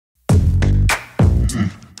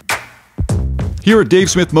Here at Dave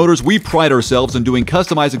Smith Motors, we pride ourselves in doing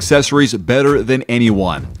customized accessories better than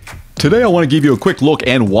anyone. Today I want to give you a quick look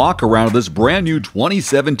and walk around of this brand new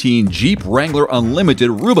 2017 Jeep Wrangler Unlimited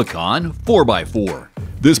Rubicon 4x4.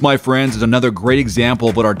 This, my friends, is another great example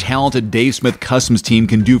of what our talented Dave Smith Customs team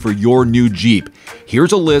can do for your new Jeep.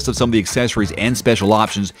 Here's a list of some of the accessories and special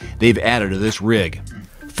options they've added to this rig.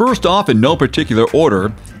 First off, in no particular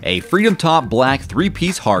order, a Freedom Top Black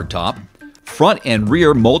 3-piece hardtop, front and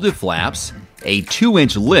rear molded flaps, a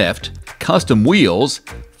 2-inch lift, custom wheels,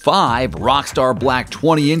 5 Rockstar Black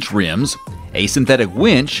 20-inch rims, a synthetic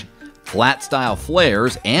winch, flat style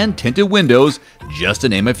flares, and tinted windows, just to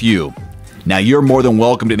name a few. Now, you're more than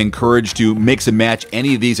welcome and encouraged to mix and match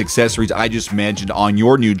any of these accessories I just mentioned on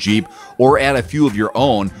your new Jeep, or add a few of your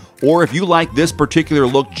own. Or if you like this particular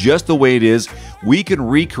look just the way it is, we can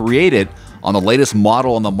recreate it on the latest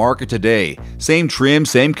model on the market today. Same trim,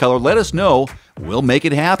 same color, let us know. We'll make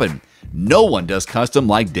it happen. No one does custom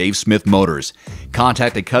like Dave Smith Motors.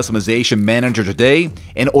 Contact a customization manager today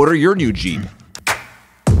and order your new Jeep.